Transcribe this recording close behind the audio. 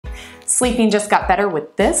Sleeping just got better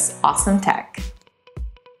with this awesome tech.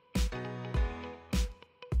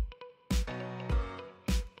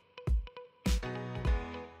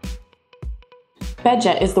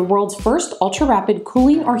 BedJet is the world's first ultra-rapid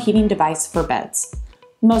cooling or heating device for beds.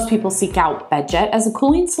 Most people seek out BedJet as a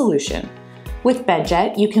cooling solution. With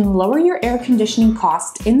BedJet, you can lower your air conditioning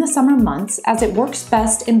cost in the summer months as it works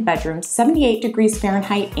best in bedrooms 78 degrees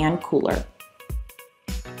Fahrenheit and cooler.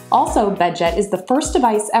 Also, BedJet is the first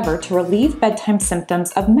device ever to relieve bedtime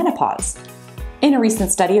symptoms of menopause. In a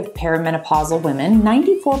recent study of perimenopausal women,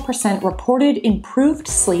 94% reported improved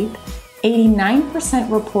sleep,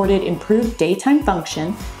 89% reported improved daytime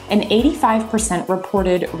function, and 85%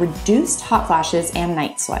 reported reduced hot flashes and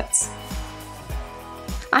night sweats.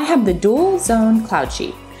 I have the dual zone cloud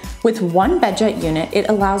sheet. With one BedJet unit, it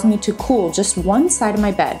allows me to cool just one side of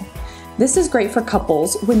my bed. This is great for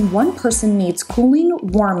couples when one person needs cooling,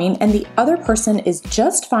 warming, and the other person is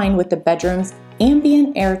just fine with the bedroom's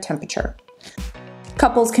ambient air temperature.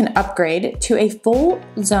 Couples can upgrade to a full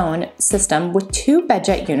zone system with 2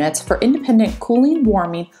 BedJet units for independent cooling,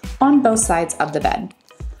 warming on both sides of the bed.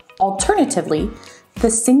 Alternatively,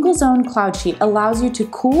 the single zone cloud sheet allows you to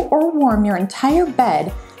cool or warm your entire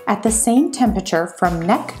bed at the same temperature from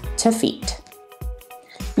neck to feet.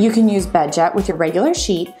 You can use BedJet with your regular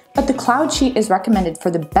sheet, but the cloud sheet is recommended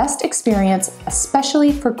for the best experience,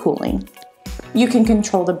 especially for cooling. You can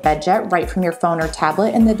control the BedJet right from your phone or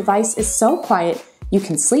tablet, and the device is so quiet you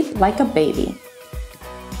can sleep like a baby.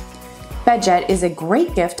 BedJet is a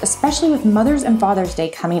great gift, especially with Mother's and Father's Day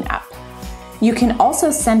coming up. You can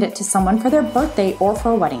also send it to someone for their birthday or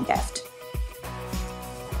for a wedding gift.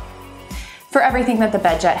 For everything that the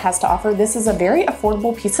BedJet has to offer, this is a very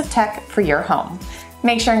affordable piece of tech for your home.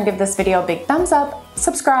 Make sure and give this video a big thumbs up,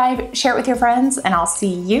 subscribe, share it with your friends, and I'll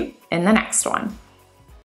see you in the next one.